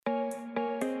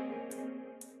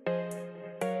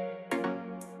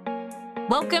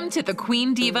Welcome to the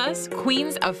Queen Divas,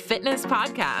 Queens of Fitness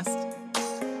podcast.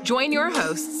 Join your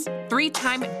hosts,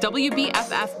 three-time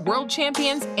WBFF world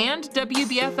champions and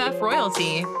WBFF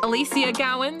royalty, Alicia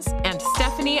Gowans and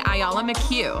Stephanie Ayala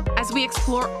McHugh, as we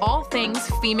explore all things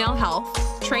female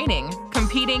health, training,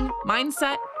 competing,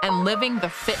 mindset, and living the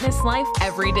fitness life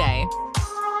every day.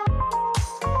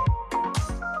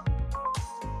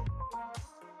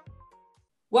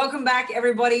 Welcome back,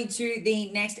 everybody, to the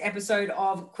next episode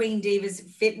of Queen Divas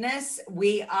Fitness.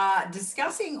 We are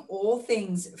discussing all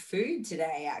things food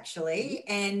today, actually,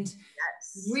 and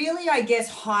really, I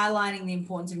guess, highlighting the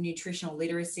importance of nutritional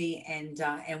literacy and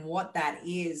what that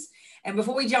is. And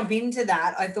before we jump into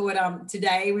that, I thought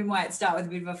today we might start with a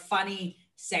bit of a funny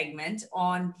segment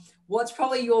on what's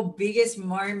probably your biggest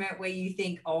moment where you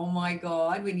think, oh my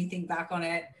God, when you think back on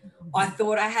it, I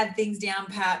thought I had things down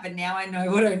pat, but now I know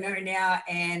what I know now.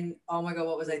 And oh my God,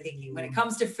 what was I thinking when it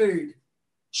comes to food?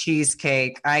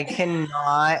 Cheesecake. I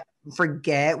cannot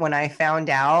forget when I found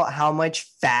out how much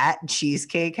fat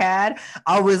cheesecake had.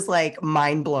 I was like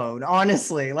mind blown,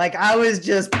 honestly. Like I was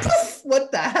just, poof,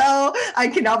 what the hell? I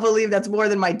cannot believe that's more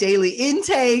than my daily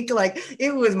intake. Like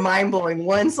it was mind blowing.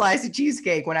 One slice of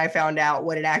cheesecake when I found out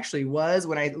what it actually was,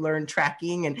 when I learned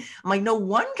tracking, and I'm like, no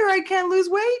wonder I can't lose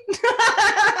weight.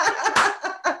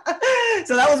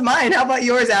 So that was mine. How about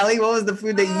yours, Allie? What was the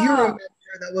food that you remember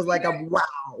that was like a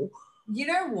wow? You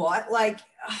know what? Like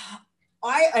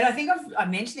I think I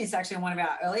mentioned this actually on one of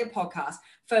our earlier podcasts.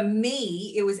 For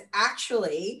me, it was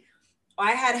actually,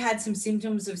 I had some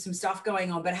symptoms of some stuff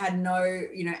going on, but had no,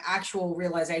 actual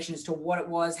realization as to what it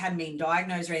was, hadn't been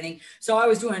diagnosed or anything. So I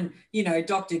was doing,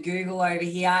 Dr. Google over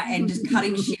here and just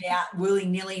cutting shit out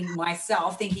willy-nilly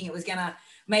myself, thinking it was going to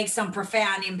make some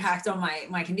profound impact on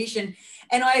my condition.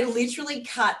 And I literally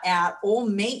cut out all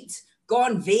meat,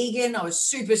 gone vegan. I was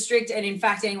super strict. And in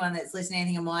fact, anyone that's listening to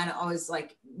anything of mine, I was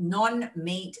like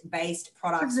non-meat based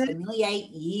products for nearly 8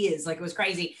 years. Like it was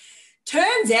crazy.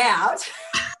 Turns out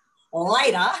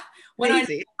later, when I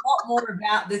knew a lot more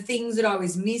about the things that I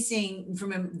was missing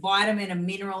from a vitamin, a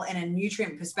mineral, and a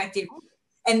nutrient perspective,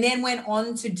 and then went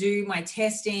on to do my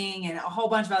testing and a whole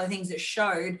bunch of other things that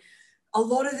showed a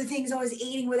lot of the things I was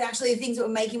eating were actually the things that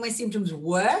were making my symptoms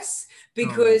worse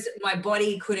because my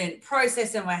body couldn't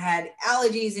process them. I had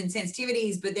allergies and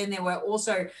sensitivities, but then there were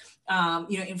also,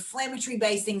 inflammatory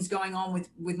based things going on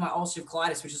with my ulcerative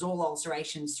colitis, which is all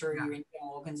ulcerations through your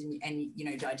internal organs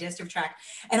and digestive tract.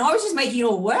 And I was just making it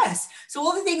all worse. So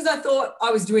all the things I thought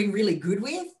I was doing really good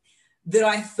with, that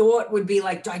I thought would be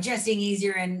like digesting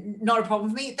easier and not a problem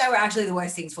for me, they were actually the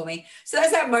worst things for me. So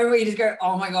that's that moment where you just go,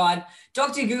 oh my God,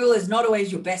 Dr. Google is not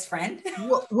always your best friend.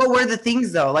 What were the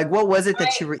things though? Like what was it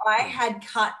that I had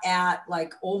cut out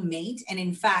like all meat. And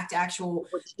in fact, there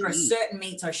are certain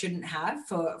meats I shouldn't have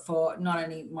for not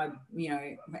only my,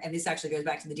 and this actually goes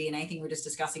back to the DNA thing we were just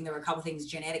discussing. There were a couple of things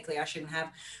genetically I shouldn't have,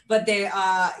 but there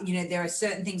are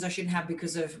certain things I shouldn't have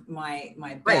because of my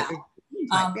bowel.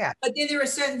 But then there are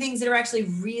certain things that are actually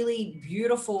really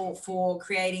beautiful for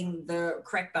creating the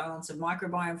correct balance of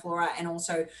microbiome flora and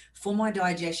also for my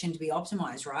digestion to be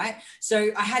optimized, right? So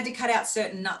I had to cut out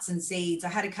certain nuts and seeds. I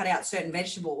had to cut out certain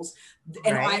vegetables,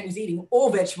 and I was eating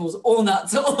all vegetables, all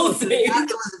nuts, all seeds. It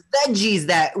was veggies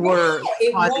that were.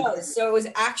 It was. So it was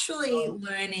actually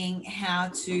learning how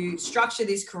to structure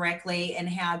this correctly and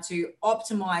how to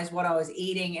optimize what I was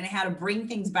eating and how to bring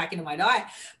things back into my diet.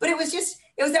 But it was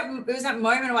that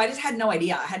moment where I just had no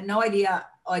idea.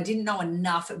 I didn't know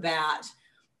enough about,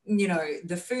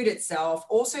 the food itself.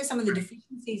 Also some of the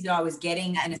deficiencies that I was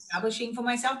getting and establishing for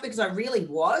myself, because I really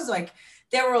was like,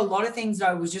 there were a lot of things that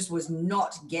I was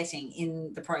not getting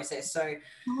in the process. So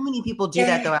many people do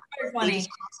that though. They just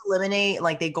eliminate,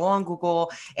 like they go on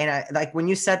Google and like when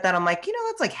you said that, I'm like,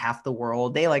 that's like half the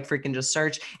world. They like freaking just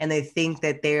search and they think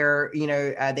that they're,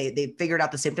 they figured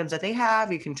out the symptoms that they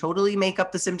have. You can totally make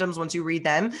up the symptoms once you read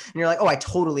them. And you're like, oh, I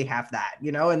totally have that,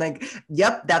 and like,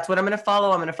 yep, that's what I'm going to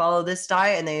follow. I'm going to follow this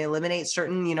diet. And they eliminate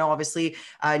certain, obviously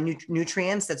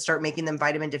nutrients that start making them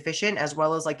vitamin deficient, as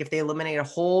well as like if they eliminate a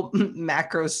whole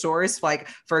macro source, like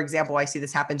for example, I see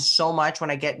this happen so much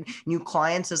when I get new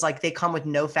clients, is like they come with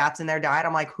no fats in their diet.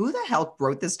 I'm like, who the hell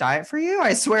wrote this diet for you?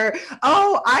 I swear,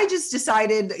 I just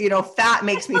decided, fat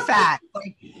makes me fat.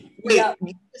 Like, wait,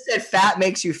 you said fat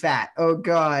makes you fat. Oh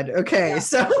God. Okay. Yeah.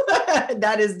 So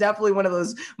that is definitely one of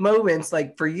those moments,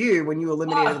 like for you, when you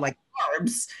eliminated like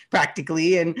carbs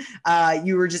practically, and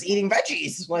you were just eating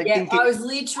veggies. Like I was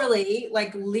literally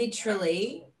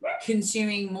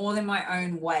consuming more than my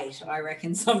own weight, I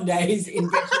reckon, some days in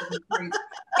vegetables and fruits.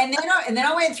 And then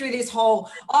I went through this whole,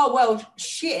 oh, well,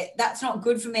 shit, that's not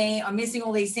good for me. I'm missing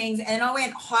all these things. And I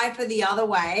went hyper the other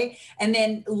way and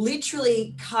then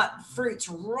literally cut fruits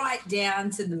right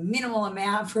down to the minimal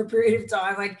amount for a period of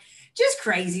time. Like, just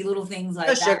crazy little things like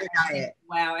that. Sugar diet.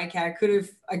 Wow, okay,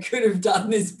 I could have done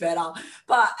this better.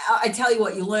 But I tell you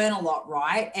what, you learn a lot,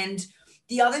 right? And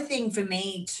the other thing for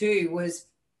me too was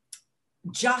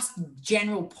just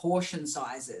general portion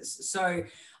sizes. So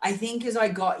I think as I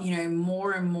got,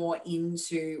 more and more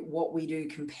into what we do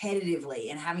competitively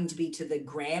and having to be to the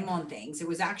gram on things, it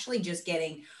was actually just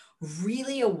getting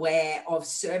really aware of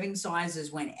serving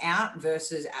sizes when out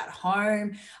versus at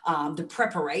home, the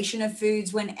preparation of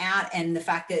foods when out, and the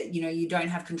fact that, you don't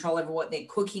have control over what they're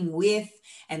cooking with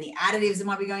and the additives that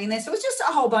might be going in there. So it's just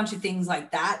a whole bunch of things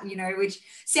like that, which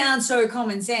sounds so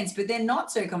common sense, but they're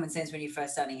not so common sense when you're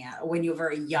first starting out or when you're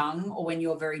very young or when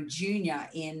you're very junior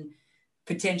in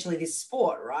potentially this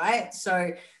sport, right?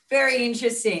 So very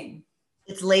interesting.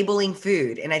 It's labeling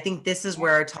food. And I think this is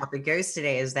where our topic goes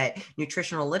today, is that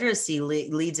nutritional literacy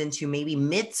leads into maybe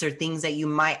myths or things that you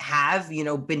might have,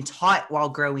 been taught while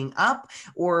growing up,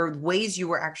 or ways you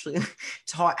were actually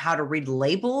taught how to read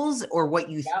labels, or what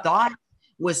you thought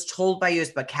was told by you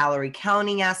as a calorie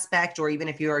counting aspect, or even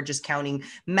if you are just counting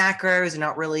macros and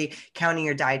not really counting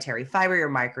your dietary fiber, your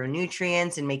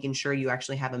micronutrients, and making sure you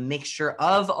actually have a mixture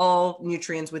of all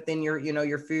nutrients within your,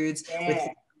 your foods, with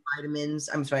vitamins,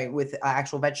 with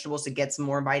actual vegetables to get some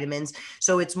more vitamins.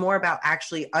 So it's more about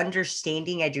actually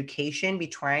understanding education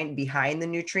behind the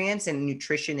nutrients and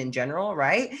nutrition in general,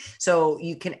 right? So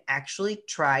you can actually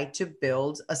try to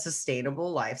build a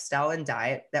sustainable lifestyle and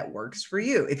diet that works for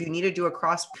you. If you need to do a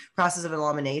process of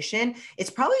elimination, it's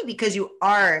probably because you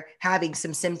are having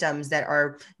some symptoms that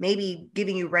are maybe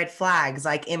giving you red flags,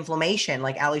 like inflammation.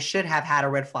 Like Ali should have had a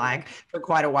red flag for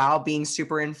quite a while, being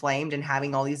super inflamed and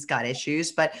having all these gut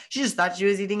issues, but she just thought she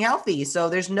was eating healthy. So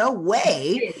there's no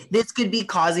way this could be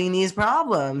causing these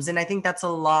problems. And I think that's a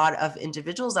lot of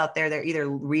individuals out there.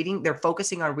 They're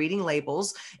focusing on reading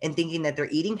labels and thinking that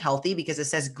they're eating healthy because it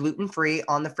says gluten-free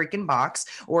on the freaking box,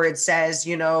 or it says,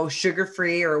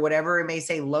 sugar-free, or whatever it may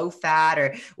say, low fat,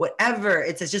 or whatever.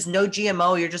 It says just no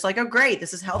GMO. You're just like, oh, great,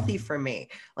 this is healthy for me.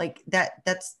 Like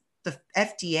that's the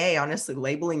FDA, honestly,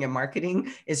 labeling and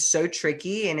marketing is so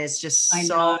tricky, and it's just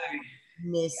so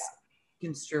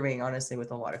misconstruing, honestly,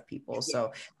 with a lot of people.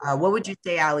 So what would you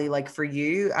say, Ali, like for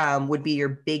you, would be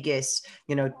your biggest,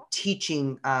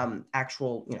 teaching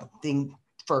actual, thing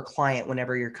for a client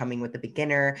whenever you're coming with a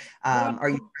beginner? Are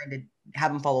you trying to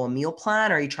have them follow a meal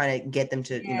plan? Or are you trying to get them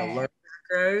to, learn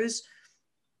macros?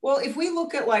 Well, if we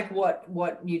look at like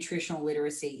what nutritional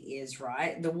literacy is,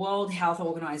 right? The World Health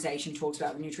Organization talks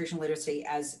about nutritional literacy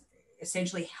as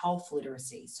essentially health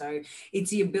literacy. So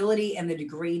it's the ability and the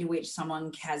degree to which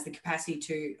someone has the capacity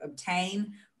to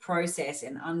obtain, process,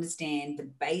 and understand the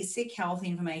basic health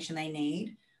information they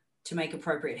need to make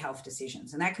appropriate health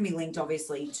decisions. And that can be linked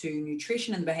obviously to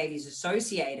nutrition and the behaviors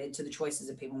associated to the choices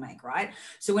that people make, right?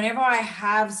 So whenever I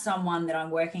have someone that I'm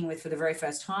working with for the very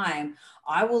first time,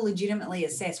 I will legitimately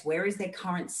assess where is their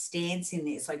current stance in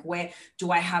this. Like, where do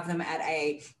I have them at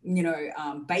a,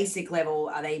 basic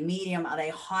level? Are they medium? Are they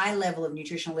high level of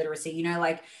nutritional literacy?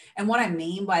 And what I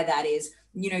mean by that is,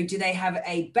 do they have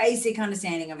a basic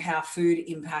understanding of how food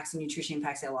impacts and nutrition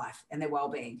impacts their life and their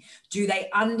well-being? Do they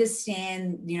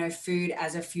understand, food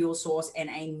as a fuel source and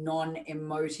a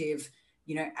non-emotive,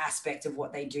 aspect of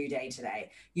what they do day to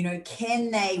day? Can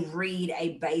they read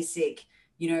a basic,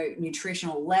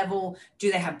 nutritional level?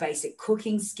 Do they have basic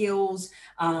cooking skills?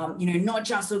 Not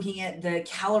just looking at the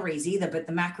calories either, but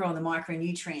the macro and the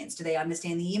micronutrients. Do they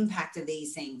understand the impact of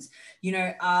these things?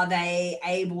 Are they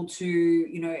able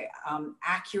to,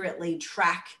 accurately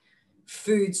track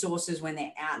food sources when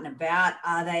they're out and about?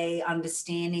 Are they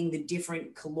understanding the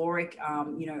different caloric,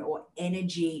 or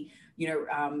energy,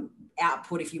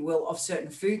 output, if you will, of certain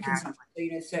food consumption?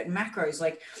 So, certain macros.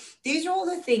 Like, these are all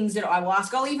the things that I will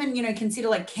ask. I'll even, consider,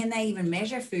 like, can they even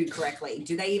measure food correctly?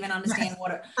 Do they even understand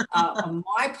what a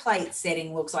my plate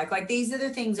setting looks like? Like, these are the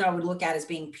things that I would look at as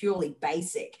being purely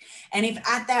basic. And if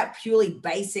at that purely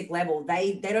basic level,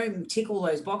 they don't tick all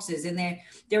those boxes, and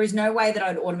there is no way that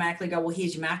I'd automatically go, well,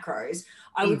 here's your macros.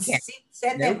 I would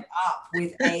set them up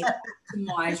with a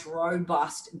optimized,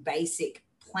 robust, basic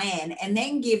plan, and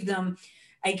then give them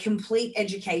a complete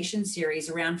education series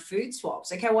around food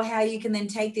swaps. Okay, well, how you can then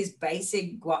take this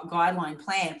basic guideline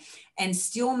plan and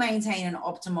still maintain an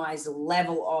optimized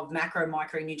level of macro,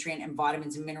 micronutrient, and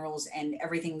vitamins and minerals and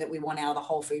everything that we want out of the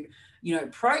whole food,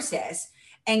 process,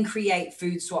 and create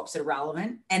food swaps that are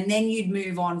relevant. And then you'd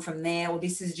move on from there. Well,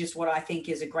 this is just what I think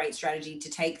is a great strategy to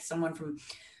take someone from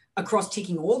across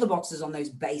ticking all the boxes on those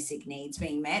basic needs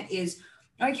being met is,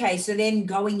 okay, so then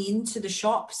going into the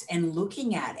shops and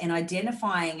looking at and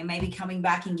identifying and maybe coming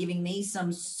back and giving me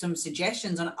some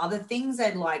suggestions on other things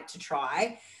they'd like to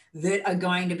try that are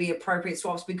going to be appropriate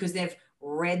swaps because they've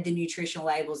read the nutritional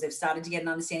labels. They've started to get an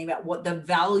understanding about what the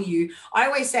value, I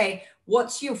always say,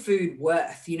 what's your food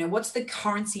worth? What's the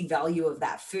currency value of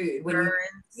that food? When you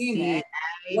consume it,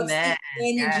 what's the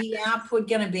energy output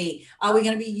going to be? Are we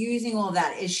going to be using all of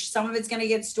that? Is some of it's going to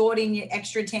get stored in your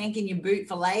extra tank in your boot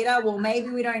for later? Well, maybe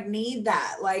we don't need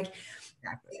that. Like,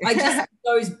 I just,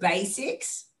 those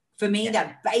basics, for me,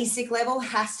 that basic level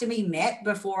has to be met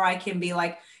before I can be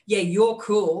like, yeah, you're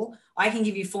cool. I can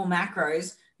give you full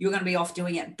macros. You're going to be off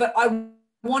doing it. But I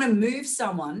want to move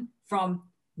someone from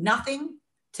nothing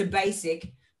to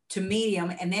basic to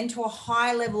medium and then to a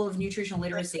high level of nutritional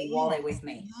literacy while they're with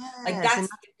me. Like that's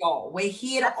the goal. We're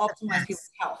here to optimize people's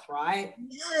health, right?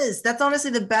 Yes, that's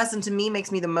honestly the best. And to me,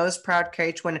 makes me the most proud,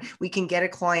 coach, when we can get a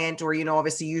client or,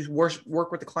 obviously you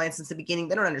work with the client since the beginning.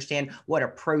 They don't understand what a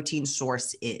protein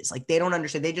source is. Like they don't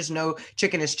understand. They just know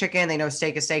chicken is chicken. They know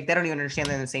steak is steak. They don't even understand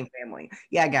they're in the same family.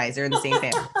 Yeah, guys, they're in the same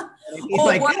family.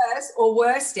 or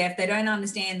worse, Steph, they don't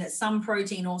understand that some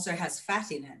protein also has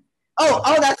fat in it.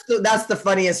 Oh, that's the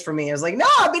funniest for me. I was like, no,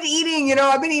 I've been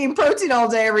eating protein all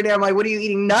day, every day. I'm like, what are you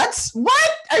eating? Nuts?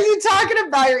 What are you talking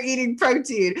about? You're eating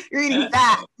protein. You're eating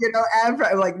fat, and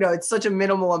I'm like, no, it's such a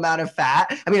minimal amount of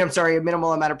fat. I mean, I'm sorry, a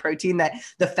minimal amount of protein that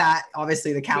the fat,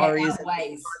 obviously the calories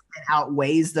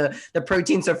outweighs the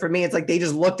protein. So for me, it's like, they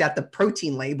just looked at the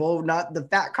protein label, not the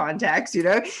fat context,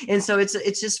 And so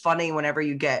it's just funny whenever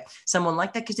you get someone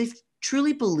like that, because they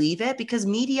truly believe it, because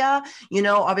media,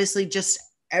 obviously just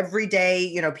every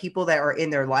day, people that are in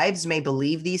their lives may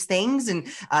believe these things. And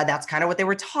that's kind of what they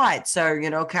were taught. So,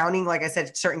 counting, like I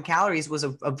said, certain calories was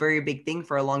a very big thing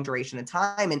for a long duration of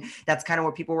time. And that's kind of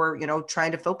what people were,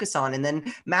 trying to focus on. And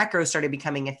then macros started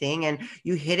becoming a thing. And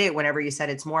you hit it whenever you said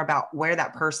it's more about where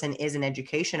that person is in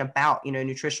education about,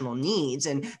 nutritional needs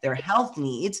and their health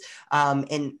needs.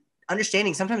 And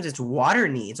understanding sometimes it's water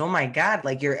needs. Oh my God,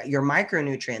 like your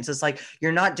micronutrients. It's like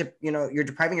you're not, you're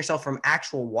depriving yourself from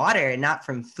actual water and not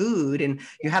from food. And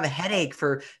you have a headache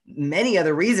for many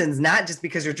other reasons, not just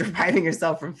because you're depriving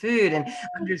yourself from food. And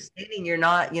understanding you're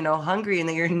not, hungry and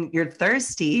that you're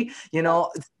thirsty.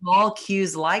 Small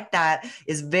cues like that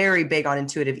is very big on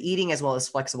intuitive eating as well as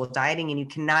flexible dieting. And you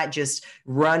cannot just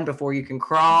run before you can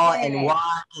crawl and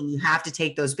walk, and you have to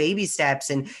take those baby steps.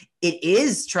 And it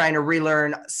is trying to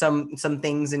relearn some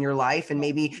things in your life, and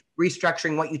maybe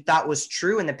restructuring what you thought was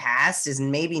true in the past is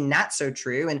maybe not so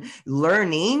true, and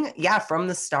learning, from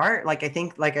the start. Like, I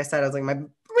think, like I said, I was like, my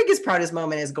biggest proudest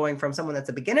moment is going from someone that's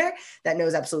a beginner that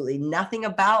knows absolutely nothing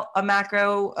about a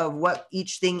macro of what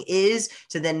each thing is,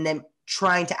 to then them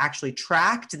trying to actually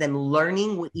track, to them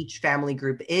learning what each family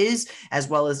group is, as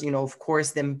well as, of course,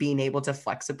 them being able to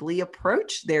flexibly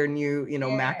approach their new,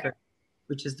 macro,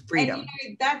 which is the freedom.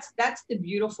 And that's the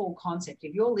beautiful concept.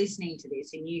 If you're listening to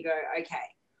this and you go, okay,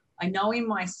 I know in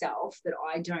myself that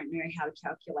I don't know how to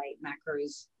calculate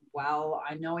macros well.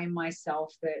 I know in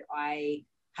myself that I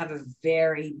have a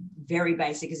very, very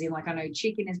basic, as in, like, I know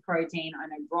chicken is protein. I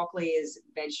know broccoli is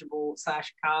vegetable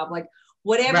 / carb, like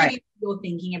whatever you're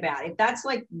thinking about. If that's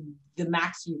like the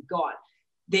max you've got,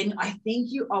 then I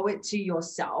think you owe it to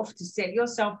yourself to set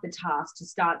yourself the task to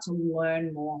start to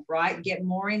learn more, right? Get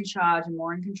more in charge and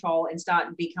more in control, and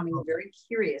start becoming very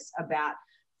curious about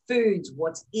foods,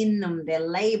 what's in them, their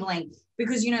labeling.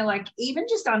 Because, like, even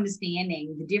just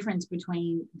understanding the difference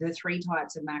between the 3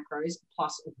 types of macros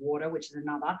plus water, which is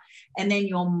another, and then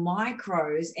your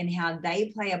micros and how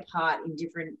they play a part in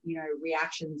different,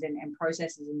 reactions and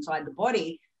processes inside the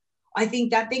body. I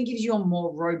think that then gives you a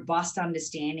more robust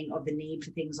understanding of the need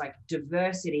for things like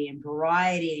diversity and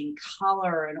variety and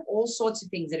color and all sorts of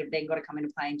things that have then got to come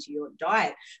into play into your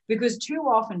diet. Because too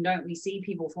often don't we see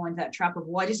people fall into that trap of,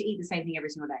 well, I just eat the same thing every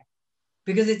single day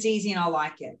because it's easy and I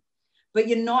like it. But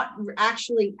you're not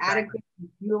actually adequately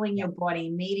fueling your body,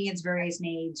 meeting its various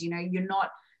needs. You're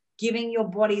not giving your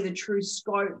body the true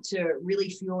scope to really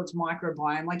fuel its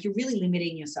microbiome. Like, you're really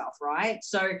limiting yourself, right?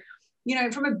 So you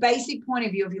know, from a basic point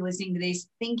of view, if you're listening to this,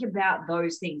 think about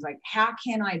those things. Like, how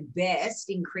can I best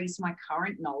increase my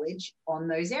current knowledge on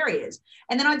those areas?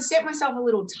 And then I'd set myself a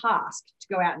little task to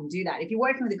go out and do that. If you're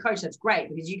working with a coach, that's great,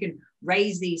 because you can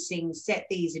raise these things, set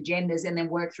these agendas, and then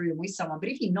work through them with someone. But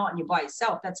if you're not and you're by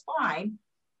yourself, that's fine.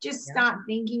 Just start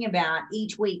thinking about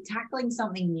each week tackling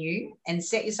something new and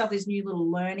set yourself this new little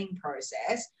learning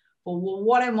process. Well,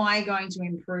 what am I going to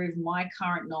improve my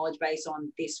current knowledge base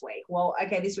on this week? Well,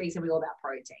 okay, this week's going to be all about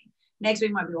protein. Next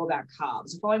week might be all about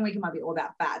carbs. The following week it might be all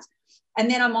about fats. And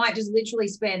then I might just literally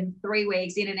spend 3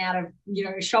 weeks in and out of, you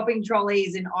know, shopping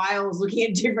trolleys and aisles looking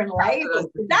at different labels.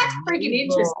 That's freaking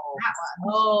interesting. That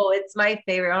one. Oh, it's my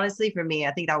favorite. Honestly, for me,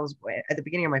 I think that was at the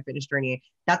beginning of my fitness journey.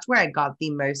 That's where I got the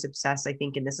most obsessed, I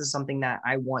think. And this is something that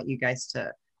I want you guys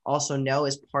to also know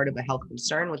as part of a health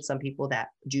concern with some people that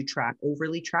do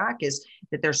overly track, is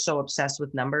that they're so obsessed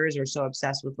with numbers or so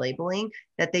obsessed with labeling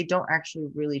that they don't actually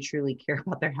really truly care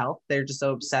about their health. They're just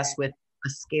so obsessed with a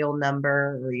scale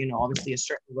number or, you know, obviously a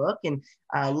certain look, and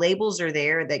labels are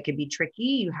there that can be tricky.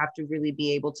 You have to really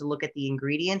be able to look at the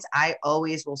ingredients. I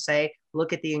always will say,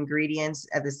 look at the ingredients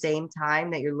at the same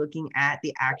time that you're looking at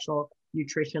the actual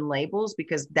nutrition labels,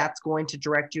 because that's going to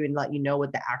direct you and let you know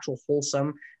what the actual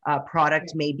wholesome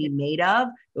product may be made of.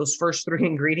 Those first 3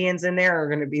 ingredients in there are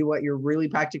going to be what you're really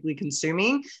practically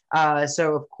consuming.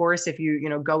 So of course, if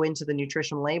you go into the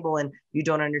nutrition label and you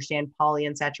don't understand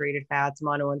polyunsaturated fats,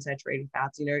 monounsaturated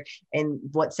fats, and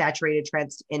what saturated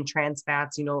trans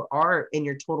fats, are in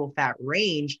your total fat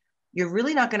range, you're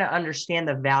really not going to understand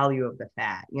the value of the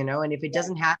fat, and if it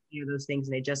doesn't have any of those things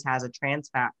and it just has a trans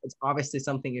fat, it's obviously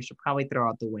something you should probably throw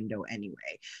out the window anyway,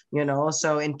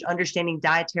 so in understanding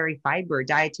dietary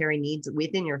needs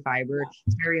within your fiber,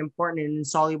 it's very important in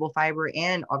insoluble fiber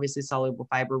and obviously soluble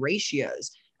fiber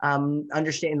ratios.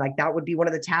 Understand, like, that would be one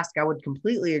of the tasks I would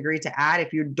completely agree to add.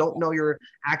 If you don't know your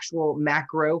actual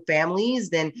macro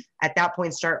families, then at that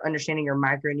point start understanding your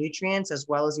micronutrients as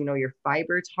well as your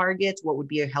fiber targets. What would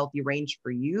be a healthy range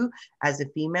for you as a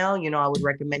female? I would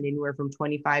recommend anywhere from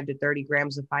 25 to 30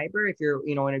 grams of fiber if you're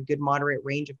in a good moderate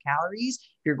range of calories.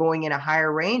 If you're going in a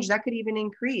higher range, that could even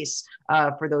increase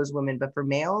for those women. But for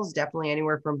males, definitely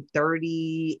anywhere from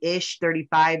 30-ish,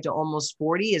 35 to almost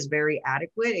 40 is very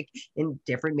adequate. In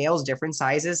different males, different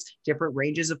sizes, different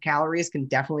ranges of calories can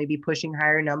definitely be pushing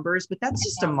higher numbers, but that's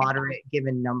just a moderate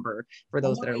given number for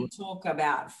those that are. When we talk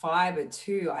about fiber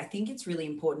too, I think it's really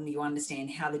important that you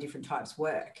understand how the different types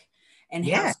work and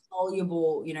how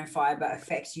soluble, fiber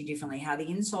affects you differently, how the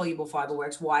insoluble fiber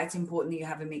works, why it's important that you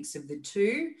have a mix of the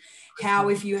two, how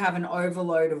if you have an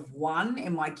overload of one, it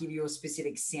might give you a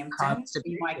specific symptom.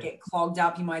 You might get clogged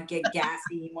up, you might get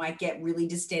gassy, you might get really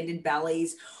distended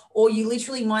bellies, or you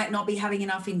literally might not be having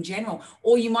enough in general,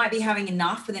 or you might be having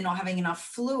enough, but they're not having enough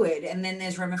fluid. And then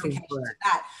there's ramifications of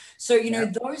that. So,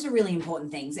 those are really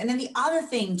important things. And then the other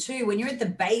thing too, when you're at the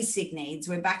basic needs,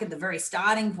 we're back at the very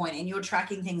starting point and you're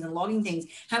tracking things and logging things.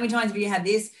 How many times have you had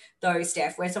this though,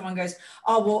 Steph, where someone goes,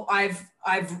 oh, well,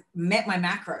 I've met my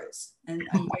macros, and you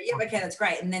go, yeah, okay, that's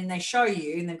great. And then they show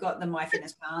you and they've got the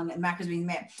MyFitnessPal and macros being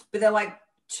met, but they're like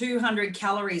 200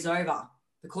 calories over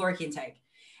the caloric intake.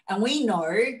 And we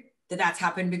know that that's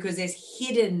happened because there's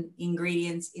hidden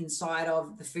ingredients inside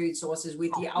of the food sources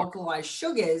with the alkalized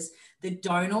sugars that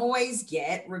don't always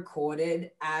get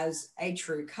recorded as a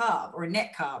true carb or a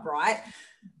net carb, right?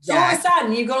 So all of a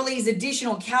sudden you've got all these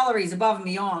additional calories above and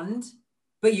beyond,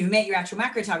 but you've met your actual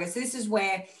macro target. So this is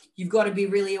where you've got to be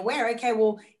really aware. Okay,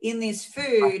 well, in this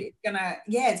food,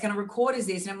 it's gonna record as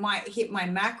this, and it might hit my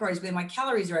macros, but my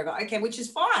calories are over. Okay, which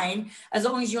is fine as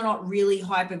long as you're not really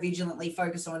hyper vigilantly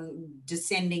focused on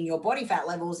descending your body fat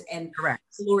levels. And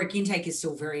caloric intake is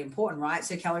still very important, right?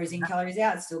 So calories in, calories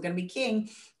out, it's still going to be king.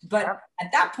 But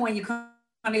at that point, you kind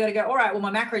of got to go, all right, well, my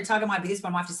macro target might be this, but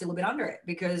I might have to still a bit under it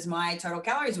because my total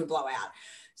calories would blow out.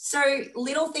 So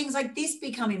little things like this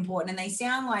become important, and they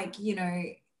sound like,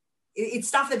 it's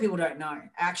stuff that people don't know.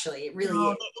 Actually, it really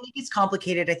is. It gets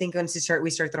complicated. I think once we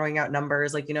start throwing out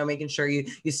numbers, like, making sure you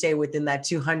stay within that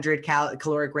 200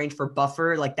 caloric range for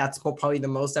buffer. Like, that's probably the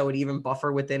most I would even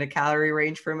buffer within a calorie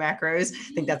range for macros.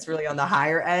 I think that's really on the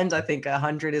higher end. I think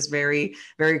 100 is very,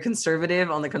 very conservative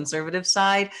on the conservative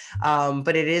side.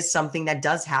 But it is something that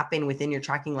does happen within your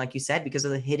tracking, like you said, because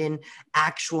of the hidden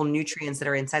actual nutrients that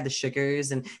are inside the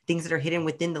sugars and things that are hidden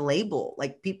within the label.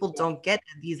 Like, people don't get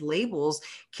that these labels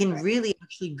can really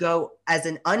actually go as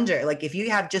an under. Like, if you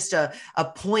have just a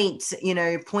point,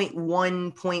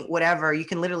 0.1 point whatever, you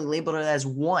can literally label it as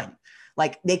 1.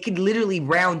 Like, they could literally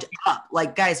round up.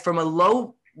 Like, guys, from a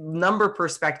low number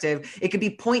perspective, it could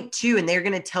be 0.2 and they're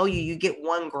going to tell you get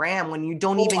 1 gram when you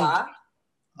don't even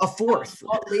a fourth.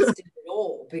 Not listed at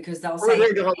all, because they'll Or say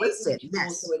they're not listed,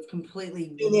 yes. so it's completely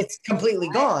And it's completely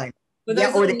gone. But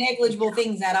those little negligible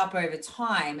things add up over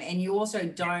time. And you also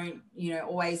don't,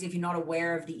 always, if you're not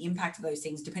aware of the impact of those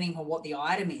things, depending on what the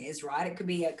item is, right? It could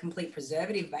be a complete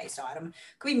preservative-based item.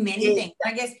 It could be many things.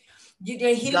 I guess you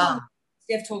hit on what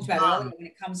Steph talked about earlier when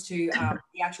it comes to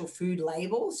the actual food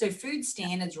label. So food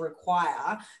standards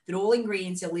require that all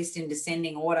ingredients are listed in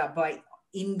descending order by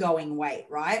ingoing weight,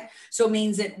 right? So it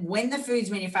means that when the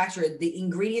food's manufactured, the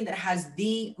ingredient that has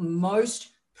the most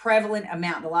prevalent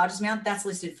amount, the largest amount, that's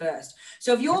listed first.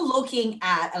 So if you're looking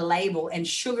at a label and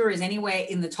sugar is anywhere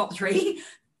in the top 3,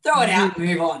 throw it out and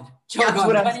move on.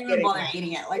 Don't even bother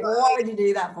eating it. Like, what would you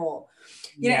do that for?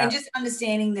 You know, and just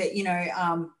understanding that,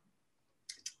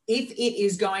 if it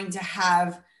is going to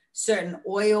have certain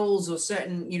oils or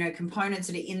certain, components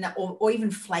that are in that, or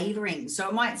even flavoring. So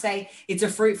it might say it's a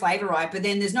fruit flavor, right? But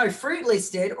then there's no fruit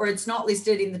listed, or it's not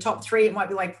listed in the top 3. It might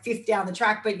be like 5th down the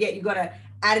track, but yet you've got a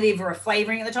additive or a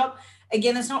flavoring at the top.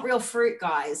 Again, that's not real fruit,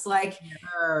 guys. Like,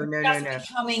 no.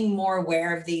 Becoming more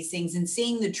aware of these things and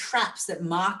seeing the traps that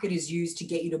marketers use to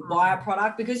get you to buy a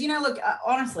product. Because, look,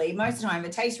 honestly, most of the time, if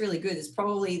it tastes really good,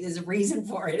 there's a reason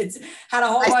for it. It's had a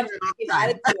whole bunch of things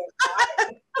added to it.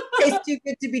 Right? Tastes too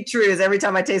good to be true. Is every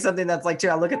time I taste something that's like true,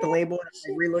 I look at the label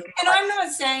and I relook. And I'm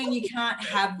not saying you can't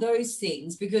have those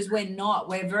things, because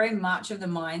we're very much of the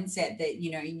mindset that,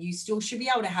 you still should be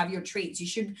able to have your treats.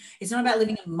 It's not about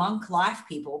living a monk life,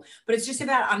 people, but it's just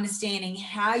about understanding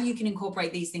how you can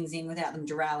incorporate these things in without them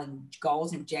derailing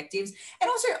goals and objectives, and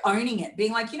also owning it,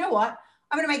 being like, you know what?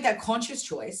 I'm going to make that conscious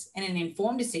choice and an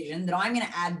informed decision that I'm going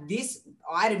to add this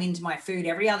item into my food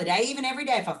every other day, even every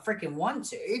day if I freaking want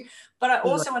to. But I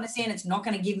also understand it's not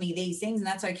going to give me these things, and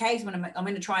that's okay. So I'm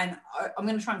going to try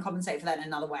and compensate for that in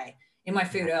another way in my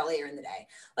food earlier in the day.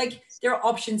 Like, there are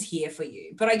options here for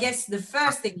you. But I guess the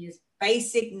first thing is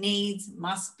basic needs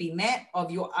must be met of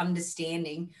your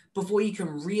understanding before you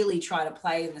can really try to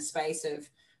play in the space of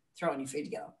throwing your food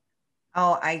together.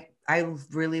 Oh, I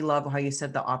really love how you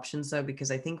said the options, though,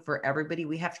 because I think for everybody,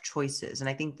 we have choices. And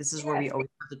I think this is where we always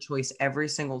have the choice every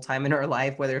single time in our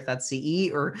life, whether if that's to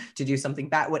eat or to do something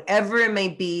bad, whatever it may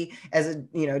be, as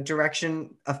a,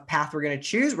 direction of path we're going to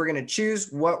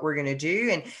choose what we're going to do.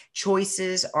 And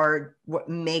choices are what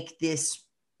make this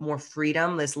more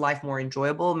freedom, this life more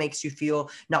enjoyable, makes you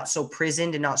feel not so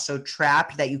prisoned and not so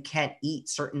trapped that you can't eat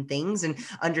certain things. And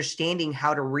understanding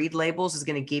how to read labels is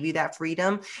going to give you that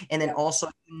freedom. And then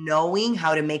also knowing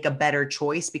how to make a better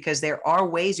choice, because there are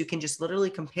ways you can just literally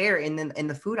compare in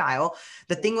the food aisle.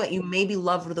 The thing that you maybe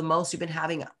love the most, you've been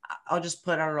having, I'll just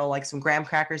put, I don't know, like some graham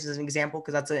crackers as an example,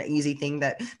 because that's an easy thing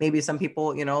that maybe some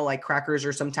people, like crackers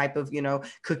or some type of,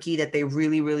 cookie that they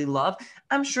really, really love.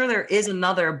 I'm sure there is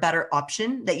another better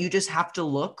option that you just have to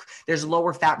look. There's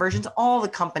lower fat versions. All the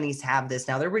companies have this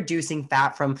now. They're reducing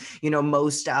fat from,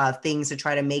 most things to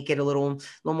try to make it a little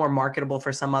more marketable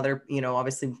for some other,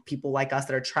 obviously people like us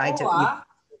that are trying to.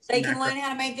 They can learn how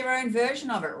to make their own version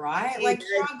of it, right? Like,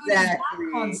 how good is that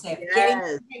concept?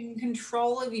 Getting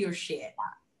control of your shit.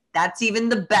 That's even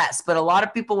the best. But a lot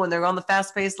of people, when they're on the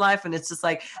fast-paced life and it's just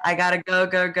like, I gotta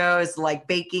go, it's like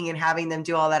baking and having them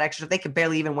do all that extra. They could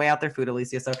barely even weigh out their food,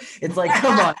 Alicia. So it's like,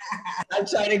 come on. I'm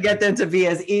trying to get them to be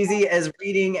as easy as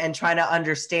reading and trying to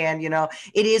understand,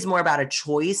 it is more about a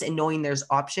choice and knowing there's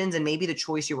options. And maybe the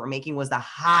choice you were making was the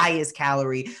highest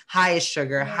calorie, highest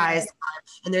sugar, highest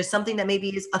carb. And there's something that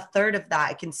maybe is a third of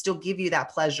that. It can still give you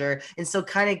that pleasure and still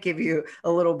kind of give you a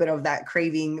little bit of that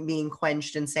craving being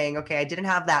quenched and saying, okay, I didn't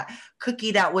have that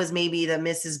cookie that was maybe the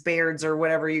Mrs. Baird's or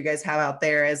whatever you guys have out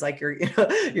there as like your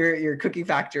your cookie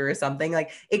factor or something.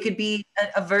 Like, it could be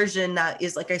a version that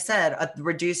is, like I said, a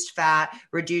reduced fat,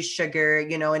 reduced sugar,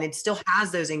 and it still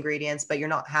has those ingredients, but you're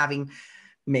not having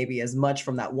maybe as much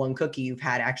from that one cookie. You've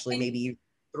had actually maybe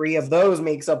 3 of those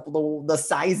makes up the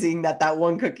sizing that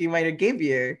one cookie might have give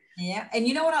you. Yeah. And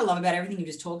you know what I love about everything you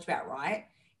just talked about, right?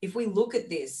 If we look at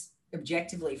this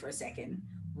objectively for a second,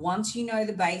 once you know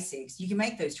the basics, you can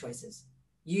make those choices.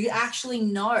 You actually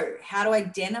know how to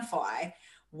identify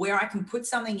where I can put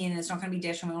something in and it's not going to be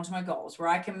detrimental to my goals, where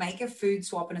I can make a food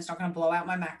swap and it's not going to blow out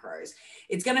my macros.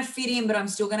 It's going to fit in, but I'm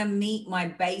still going to meet my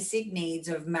basic needs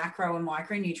of macro and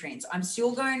micronutrients. I'm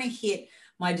still going to hit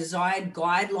my desired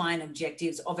guideline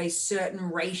objectives of a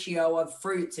certain ratio of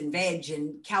fruits and veg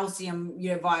and calcium,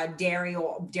 via dairy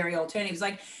or dairy alternatives.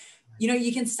 Like,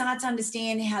 you can start to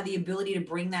understand how the ability to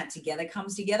bring that together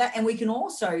comes together. And we can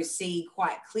also see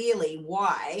quite clearly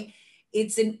why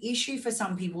it's an issue for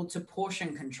some people to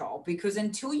portion control, because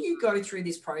until you go through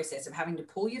this process of having to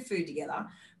pull your food together,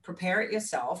 prepare it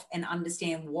yourself, and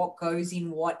understand what goes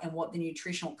in what and what the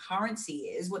nutritional currency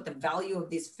is, what the value of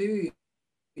this food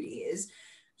is,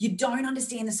 you don't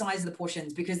understand the size of the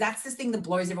portions, because that's the thing that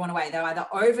blows everyone away. They either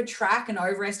over track and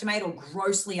overestimate or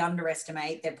grossly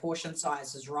underestimate their portion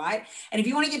sizes, right? And if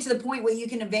you want to get to the point where you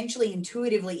can eventually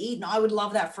intuitively eat, and I would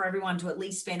love that for everyone to at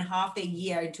least spend half their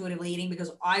year intuitively eating,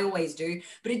 because I always do,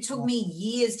 but it took me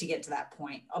years to get to that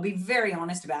point. I'll be very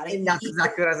honest about it. And that's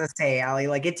exactly what I was going to say, Ali.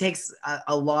 Like, it takes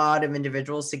a lot of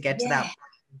individuals to get to that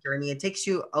journey. It takes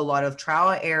you a lot of trial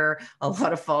and error, a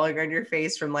lot of falling on your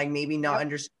face from like maybe not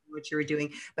understanding what you were doing.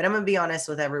 But I'm gonna be honest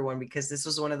with everyone, because this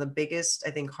was one of the biggest,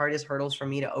 I think, hardest hurdles for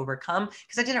me to overcome,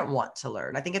 because I didn't want to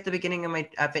learn. I think at the beginning of my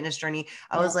fitness journey,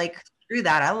 I was like, screw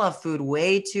that. I love food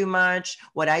way too much.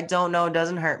 What I don't know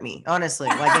doesn't hurt me, honestly.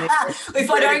 Like, if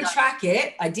I don't track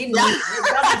it, I didn't eat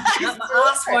it. My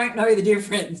ass won't know the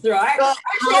difference, right? Well,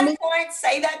 actually had a client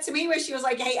say that to me, where she was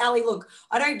like, hey, Ali, look,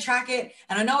 I don't track it,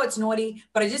 and I know it's naughty,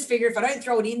 but I just figure if I don't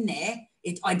throw it in there,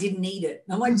 I didn't need it.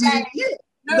 And I'm like, dang.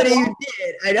 But you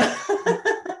did. I know.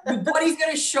 The body's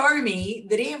going to show me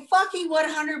that it fucking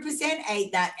 100%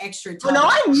 ate that extra time. Well,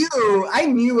 no, I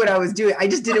knew what I was doing. I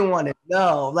just didn't want to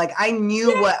know. Like, I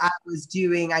knew what I was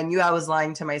doing. I knew I was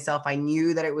lying to myself. I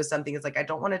knew that it was something. It's like, I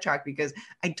don't want to track because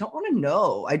I don't want to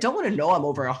know. I don't want to know I'm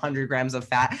over 100 grams of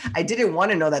fat. I didn't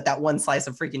want to know that one slice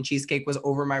of freaking cheesecake was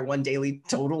over my one daily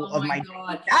total of my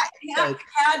God. Fat.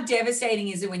 How devastating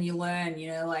is it when you learn,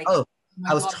 like,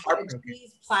 I was heartbroken. A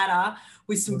cheese platter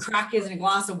with some crackers and a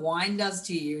glass of wine does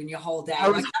to you in your whole day.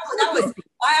 That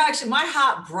was my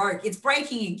heart broke. It's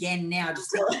breaking again now.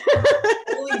 Just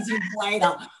all these years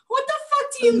later. What the fuck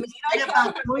do you mean?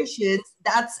 About portions,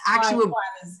 that's actually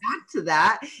back to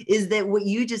that, is that what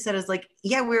you just said is like,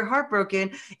 yeah, we're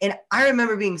heartbroken. And I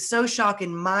remember being so shocked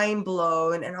and mind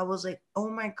blown. And I was like, oh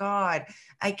my God,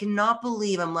 I cannot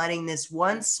believe I'm letting this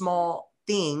one small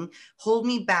thing hold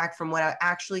me back from what I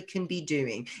actually can be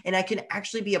doing. And I can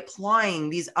actually be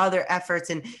applying these other efforts.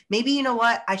 And maybe, you know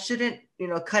what, I shouldn't,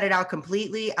 cut it out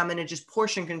completely. I'm going to just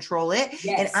portion control it.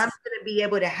 Yes. And I'm going to be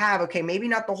able to have, okay, maybe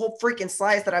not the whole freaking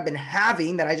slice that I've been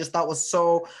having that I just thought was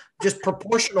so just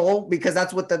proportional, because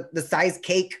that's what the size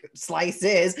cake slice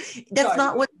is. That's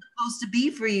not what's supposed to be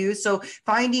for you. So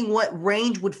finding what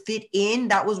range would fit in,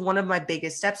 that was one of my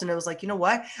biggest steps. And it was like, you know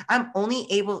what, I'm only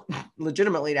able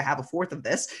legitimately to have a fourth of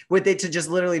this, with it to just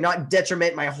literally not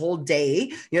detriment my whole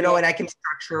day, and I can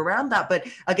structure around that. But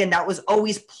again, that was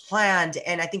always planned.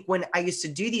 And I think when I used to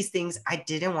do these things, I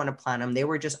didn't want to plan them. They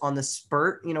were just on the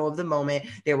spurt, of the moment.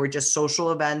 They were just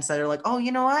social events that are like, oh,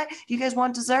 you know what? Do you guys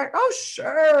want dessert? Oh,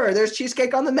 sure. There's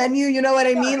cheesecake on the menu. You know what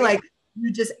I mean? Like,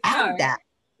 you just add that.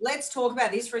 Let's talk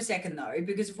about this for a second, though,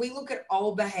 because if we look at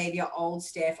old behavior, old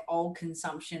Steph, old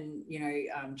consumption,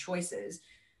 choices,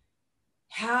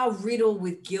 how riddled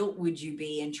with guilt would you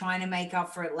be, and trying to make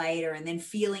up for it later, and then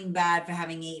feeling bad for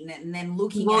having eaten it, and then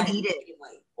looking at it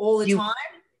all the time?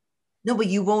 No, but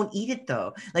you won't eat it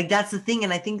though. Like, that's the thing.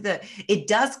 And I think that it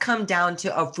does come down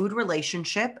to a food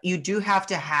relationship. You do have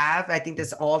to have, I think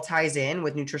this all ties in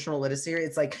with nutritional literacy.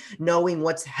 It's like knowing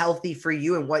what's healthy for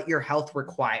you and what your health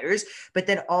requires, but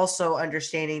then also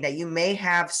understanding that you may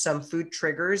have some food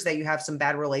triggers, that you have some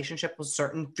bad relationship with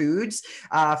certain foods.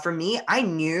 For me, I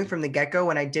knew from the get-go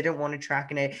when I didn't want to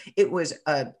track in it, it was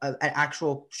an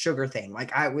actual sugar thing.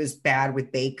 Like, I was bad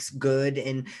with baked good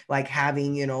and like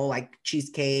having, like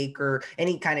cheesecake or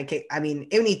any kind of cake. I mean,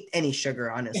 any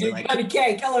sugar, honestly. Any kind of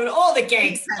cake. I love all the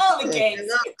cakes. All the cakes.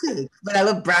 But I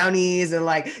love brownies and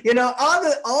like, all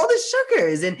the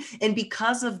sugars. And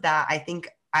because of that, I think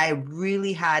I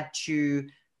really had to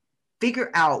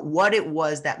figure out what it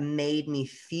was that made me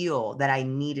feel that I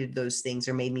needed those things,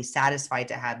 or made me satisfied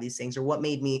to have these things, or what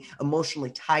made me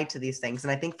emotionally tied to these things.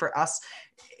 And I think for us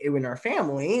in our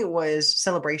family was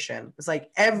celebration. It's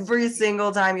like every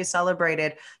single time you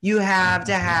celebrated, you have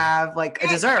to have like a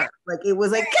dessert. Like, it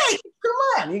was like cake.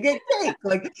 Come on, you get cake,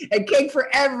 like a cake for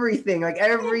everything. Like,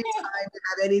 every time you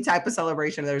have any type of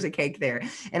celebration, there's a cake there.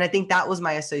 And I think that was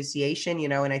my association,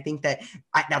 and I think that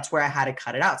that's where I had to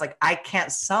cut it out. It's like, I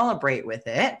can't celebrate with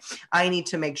it. I need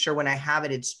to make sure when I have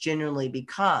it, it's genuinely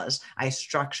because I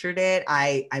structured it.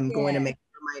 I'm going to make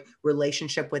my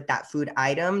relationship with that food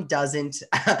item doesn't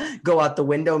go out the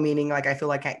window, meaning like I feel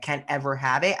like I can't ever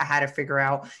have it. I had to figure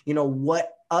out,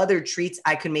 what other treats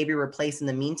I could maybe replace in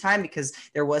the meantime, because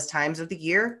there was times of the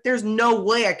year, there's no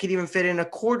way I could even fit in a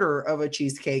quarter of a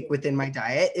cheesecake within my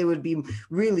diet. It would be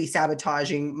really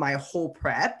sabotaging my whole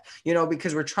prep, you know,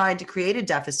 because we're trying to create a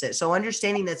deficit. So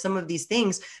understanding that some of these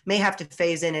things may have to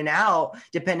phase in and out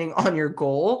depending on your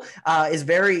goal is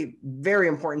very, very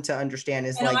important to understand.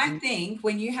 And I think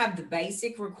when you have the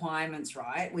basic requirements,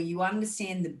 right, where you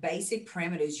understand the basic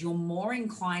parameters, you're more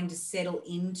inclined to settle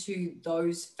into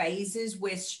those phases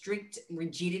where strict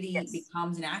rigidity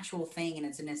becomes an actual thing and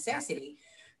it's a necessity.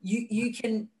 You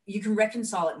can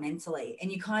reconcile it mentally,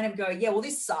 and you kind of go, yeah, well,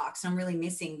 this sucks. I'm really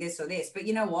missing this or this, but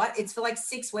you know what? It's for like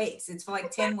 6 weeks. It's for like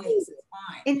 10 weeks. It's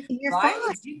fine. And you're right?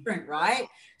 fine. It's different, right?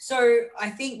 So I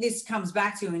think this comes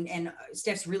back to, and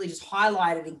Steph's really just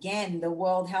highlighted again, the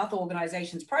World Health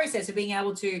Organization's process of being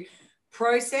able to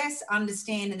process,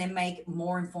 understand, and then make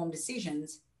more informed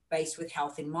decisions based with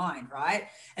health in mind, right?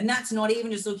 And that's not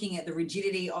even just looking at the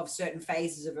rigidity of certain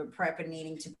phases of a prep and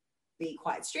needing to be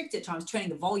quite strict at times, turning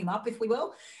the volume up, if we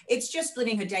will. It's just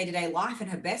living her day-to-day life and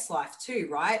her best life too,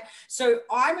 right? So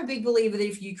I'm a big believer that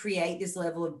if you create this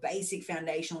level of basic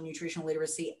foundational nutritional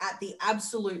literacy at the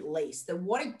absolute least, that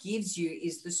what it gives you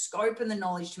is the scope and the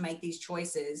knowledge to make these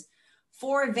choices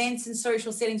for events and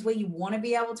social settings where you want to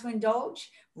be able to indulge,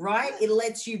 right? It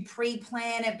lets you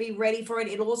pre-plan it, be ready for it.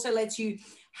 It also lets you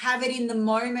have it in the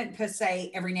moment per se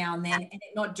every now and then, and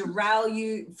it not derail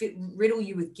you, riddle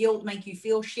you with guilt, make you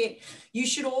feel shit. You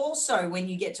should also, when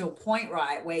you get to a point,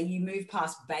 right, where you move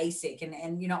past basic,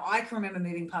 and you know, I can remember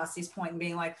moving past this point and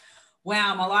being like,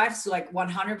 wow, my life's like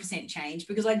 100% changed,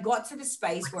 because I got to the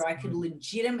space where I could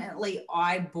legitimately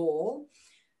eyeball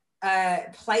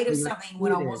plate of something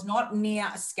when I was not near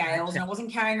scales and I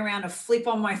wasn't carrying around a flip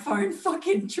on my phone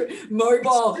fucking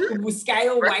mobile with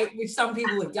scale weight, which some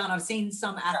people have done. I've seen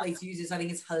some athletes use this. I think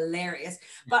it's hilarious,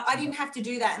 but I didn't have to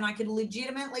do that. And I could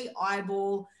legitimately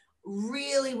eyeball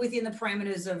really within the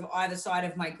parameters of either side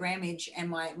of my grammage and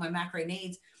my macro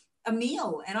needs a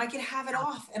meal, and I could have it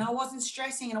off, and I wasn't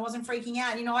stressing and I wasn't freaking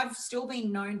out. You know, I've still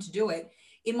been known to do it.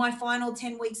 In my final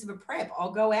 10 weeks of a prep,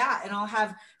 I'll go out and I'll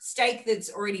have steak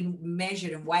that's already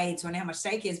measured and weighed, so I know how much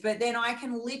steak is, but then I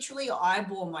can literally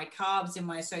eyeball my carbs and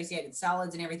my associated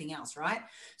salads and everything else, right?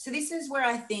 So this is where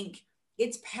I think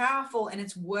it's powerful, and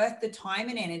it's worth the time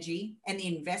and energy and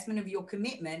the investment of your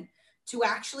commitment to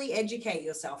actually educate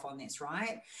yourself on this,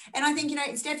 right? And I think, you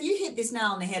know, Steph, you hit this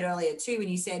nail on the head earlier too, when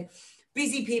you said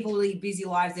busy people lead busy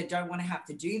lives that don't want to have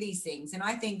to do these things. And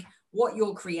I think what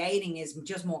you're creating is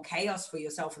just more chaos for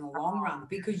yourself in the long run,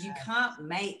 because you can't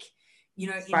make, you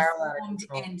know, informed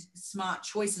and smart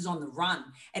choices on the run.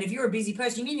 And if you're a busy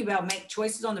person, you need to be able to make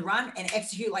choices on the run and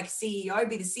execute like a CEO,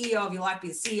 be the CEO of your life, be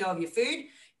the CEO of your food.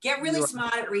 Get really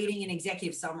smart at reading an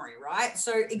executive summary, right?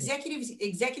 So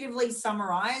executively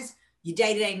summarize your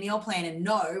day-to-day meal plan and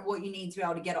know what you need to be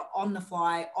able to get it on the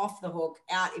fly, off the hook,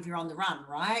 out if you're on the run,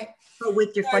 right? But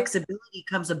with your flexibility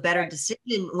comes a better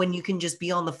decision when you can just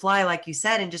be on the fly, like you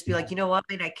said, and just be like, you know what,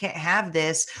 man, I can't have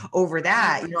this over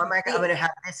that. You know, I'm going to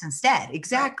have this instead.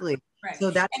 Exactly. Right.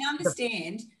 So that, and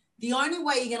understand the only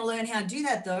way you're going to learn how to do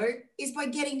that, though, is by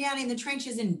getting down in the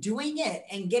trenches and doing it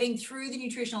and getting through the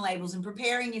nutritional labels and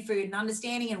preparing your food and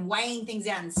understanding and weighing things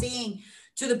out and seeing,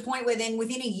 to the point where then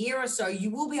within a year or so,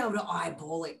 you will be able to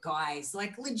eyeball it, guys,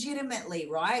 like legitimately,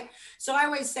 right? So I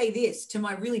always say this to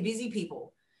my really busy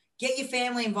people: get your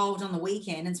family involved on the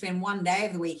weekend and spend one day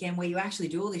of the weekend where you actually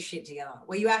do all this shit together,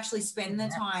 where you actually spend the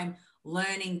time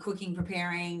learning, cooking,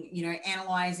 preparing, you know,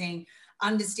 analyzing,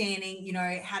 understanding, you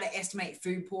know, how to estimate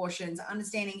food portions,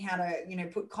 understanding how to, you know,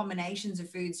 put combinations of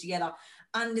foods together,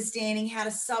 understanding how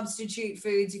to substitute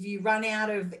foods. If you run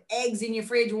out of eggs in your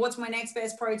fridge, what's my next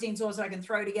best protein source I can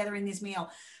throw together in this meal?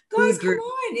 Guys, come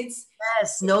on.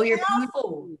 It's know your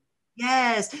powerful. food.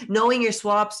 Yes, knowing your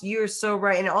swaps, you're so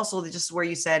right. And also just where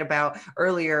you said about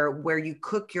earlier, where you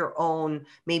cook your own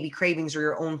maybe cravings or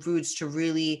your own foods to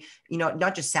really, you know,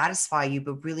 not just satisfy you,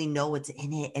 but really know what's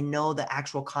in it and know the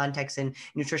actual context and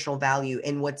nutritional value.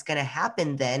 And what's going to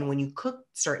happen then when you cook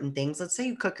certain things, let's say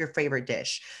you cook your favorite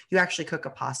dish, you actually cook a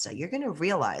pasta, you're going to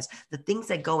realize the things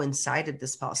that go inside of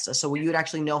this pasta. So you would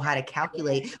actually know how to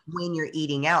calculate when you're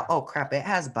eating out. Oh crap, it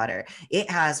has butter, it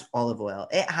has olive oil,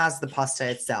 it has the pasta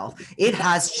itself, it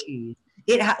has cheese,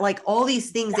 like all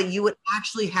these things that you would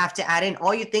actually have to add in.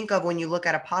 All you think of when you look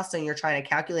at a pasta and you're trying to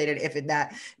calculate it, if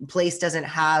that place doesn't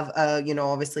have you know,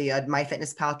 obviously a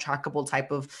MyFitnessPal trackable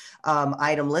type of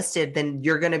item listed, then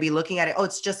you're going to be looking at it, oh,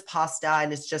 it's just pasta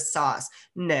and it's just sauce.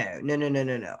 No.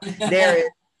 There is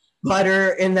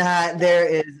butter in that, there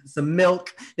is some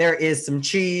milk, there is some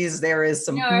cheese, there is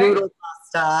some noodle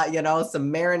pasta, you know,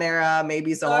 some marinara,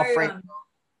 maybe some Alfredo.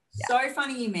 So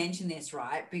funny you mention this,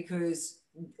 right? Because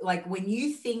like when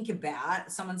you think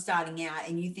about someone starting out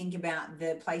and you think about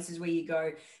the places where you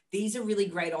go, these are really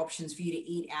great options for you to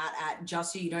eat out at,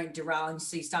 just so you don't derail and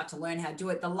so you start to learn how to do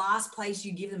it. The last place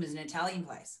you give them is an Italian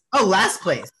place. Oh, last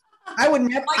place. I would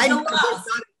never.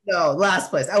 No, last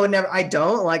place. I would never. I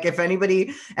don't like if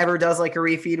anybody ever does like a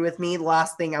refeed with me.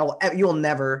 Last thing you'll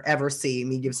never ever see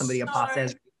me give somebody a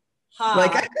pasta.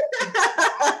 Hard.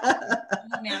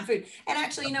 Amount of food. And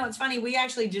actually, you know, it's funny. We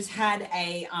actually just had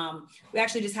an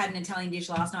Italian dish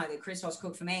last night that Christos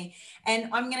cooked for me. And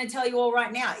I'm going to tell you all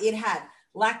right now, it had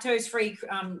lactose-free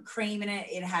cream in it.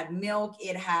 It had milk.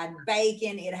 It had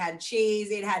bacon. It had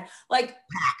cheese. It had like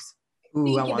packs.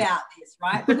 Think about this,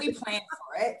 right? But we planned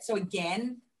for it. So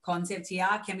again, concepts here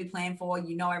can be planned for.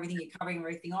 You know everything. You're covering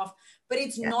everything off. But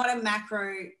it's not a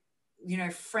macro, you know,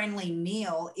 friendly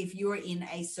meal if you're in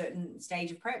a certain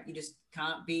stage of prep. You just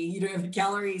can't be, you don't have the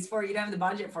calories for it, you don't have the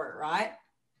budget for it, right?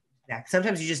 Yeah,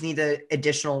 sometimes you just need the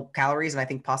additional calories, and I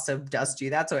think pasta does do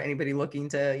that. So anybody looking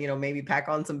to, you know, maybe pack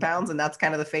on some pounds, and that's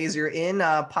kind of the phase you're in,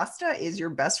 pasta is your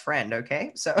best friend,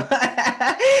 okay? So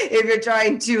if you're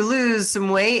trying to lose some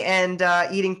weight and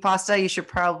eating pasta, you should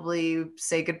probably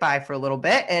say goodbye for a little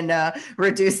bit and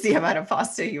reduce the amount of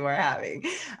pasta you are having.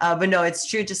 But no, it's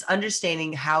true, just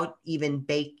understanding how even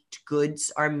baked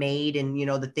goods are made and, you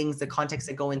know, the things, the context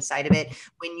that go inside of it.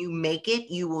 When you make it,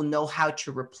 you will know how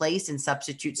to replace and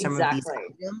substitute some of these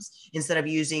items instead of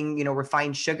using, you know,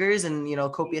 refined sugars and, you know,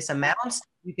 copious amounts.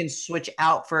 You can switch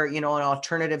out for, you know, an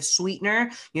alternative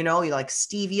sweetener, you know, you like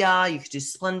stevia, you could do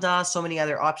Splenda, so many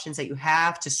other options that you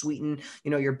have to sweeten,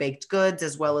 you know, your baked goods,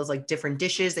 as well as like different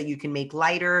dishes that you can make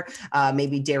lighter,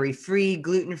 maybe dairy-free,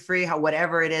 gluten-free,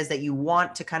 whatever it is that you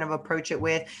want to kind of approach it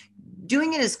with.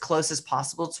 Doing it as close as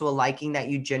possible to a liking that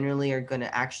you generally are going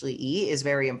to actually eat is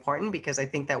very important, because I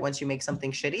think that once you make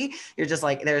something shitty, you're just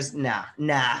like, there's nah,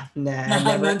 I'm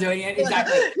not doing it.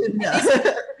 Exactly.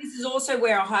 This is also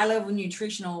where a high level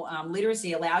nutritional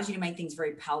literacy allows you to make things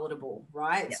very palatable,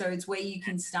 right? Yeah. So it's where you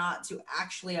can start to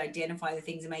actually identify the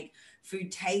things that make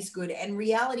food taste good. And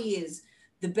reality is,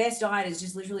 the best diet is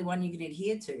just literally one you can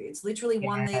adhere to. It's literally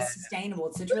one that's sustainable.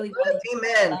 It's literally one that you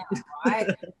can allow,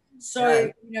 right?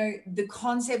 So, you know, the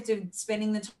concept of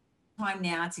spending the time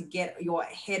now to get your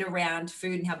head around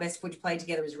food and how best to put your plate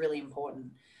together is really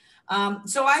important.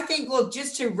 So I think, look,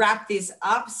 just to wrap this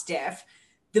up, Steph,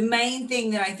 the main thing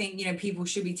that I think, you know, people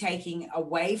should be taking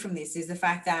away from this is the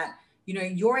fact that, you know,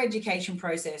 your education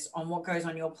process on what goes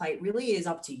on your plate really is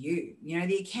up to you. You know,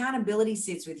 the accountability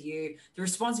sits with you. The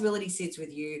responsibility sits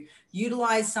with you.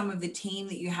 Utilize some of the team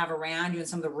that you have around you and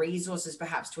some of the resources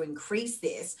perhaps to increase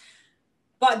this.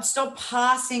 But stop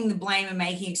passing the blame and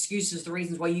making excuses for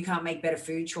reasons why you can't make better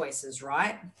food choices,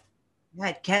 right? Yeah,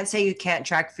 I can't say you can't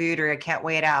track food or I can't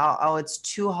weigh it out. Oh, it's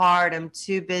too hard. I'm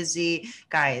too busy.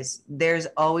 Guys, there's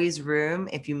always room.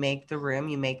 If you make the room,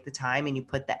 you make the time and you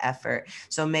put the effort.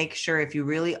 So make sure if you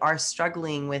really are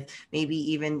struggling with maybe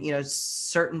even, you know,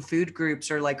 certain food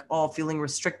groups or like, oh, feeling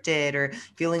restricted or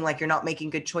feeling like you're not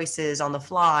making good choices on the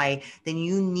fly, then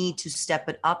you need to step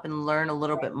it up and learn a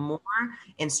little bit more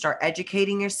and start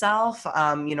educating yourself.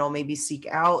 You know, maybe seek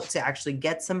out to actually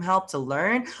get some help to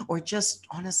learn, or just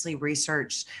honestly research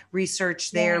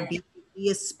there, be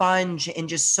a sponge and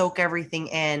just soak everything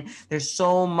in. There's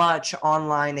so much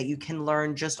online that you can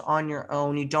learn just on your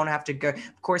own. You don't have to go.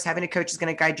 Of course, having a coach is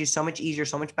going to guide you so much easier,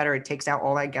 so much better. It takes out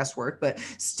all that guesswork, but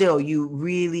still, you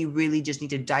really, really just need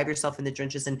to dive yourself in the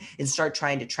trenches and start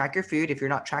trying to track your food. If you're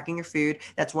not tracking your food,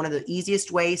 that's one of the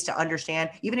easiest ways to understand,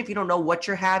 even if you don't know what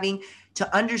you're having,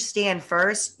 to understand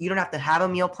first. You don't have to have a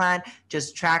meal plan.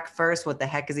 Just track first what the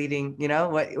heck is eating, you know,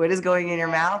 what is going in your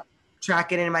mouth.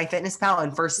 Track it in MyFitnessPal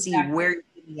and first see where you're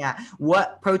eating at,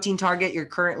 what protein target you're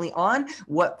currently on,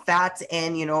 what fats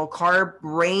and, you know, carb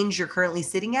range you're currently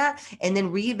sitting at, and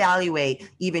then reevaluate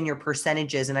even your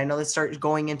percentages. And I know this starts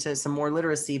going into some more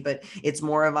literacy, but it's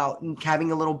more about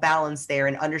having a little balance there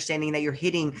and understanding that you're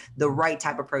hitting the right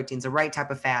type of proteins, the right type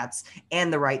of fats,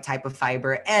 and the right type of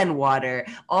fiber and water,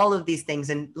 all of these things.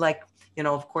 And like, you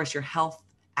know, of course, your health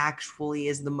actually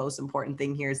is the most important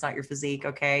thing here. It's not your physique.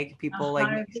 Okay. People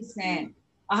 100%.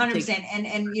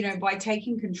 And, you know, by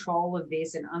taking control of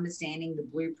this and understanding the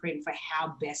blueprint for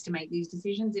how best to make these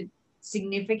decisions, it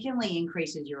significantly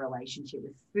increases your relationship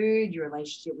with food, your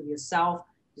relationship with yourself,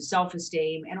 your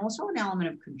self-esteem, and also an element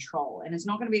of control. And it's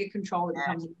not going to be a control that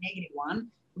becomes a negative one.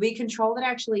 It'll be a control that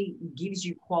actually gives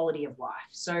you quality of life.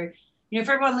 So, you know,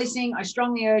 for everyone listening, I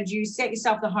strongly urge you, set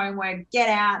yourself the homework, get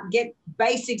out, get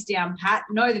basics down pat,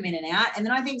 know them in and out. And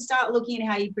then I think start looking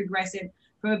at how you progress it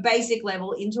from a basic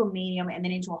level into a medium and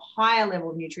then into a higher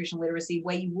level of nutritional literacy,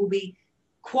 where you will be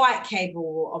quite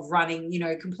capable of running,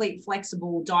 complete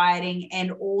flexible dieting,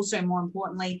 and also more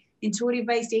importantly, intuitive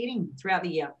based eating throughout the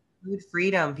year. Food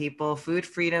freedom, people. Food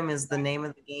freedom is the name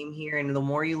of the game here. And the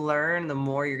more you learn, the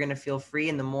more you're going to feel free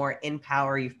and the more in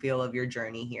power you feel of your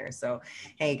journey here. So,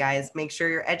 hey guys, make sure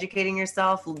you're educating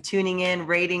yourself, tuning in,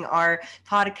 rating our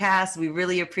podcast. We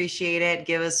really appreciate it.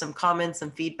 Give us some comments,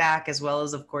 some feedback, as well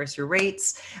as, of course, your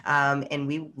rates. And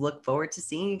we look forward to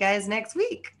seeing you guys next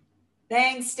week.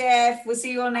 Thanks, Steph. We'll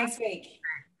see you all next week.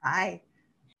 Bye.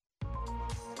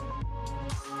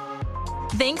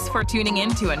 Thanks for tuning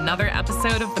in to another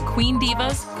episode of the Queen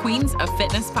Divas, Queens of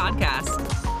Fitness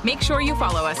podcast. Make sure you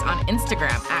follow us on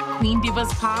Instagram at Queen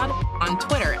Divas Pod, on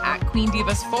Twitter at Queen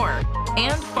Divas 4,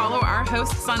 and follow our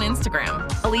hosts on Instagram,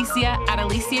 Alicia at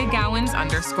Alicia Gowans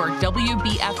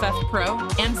 _WBFF Pro,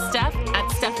 and Steph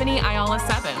at Stephanie Ayala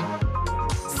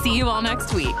 7. See you all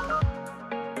next week.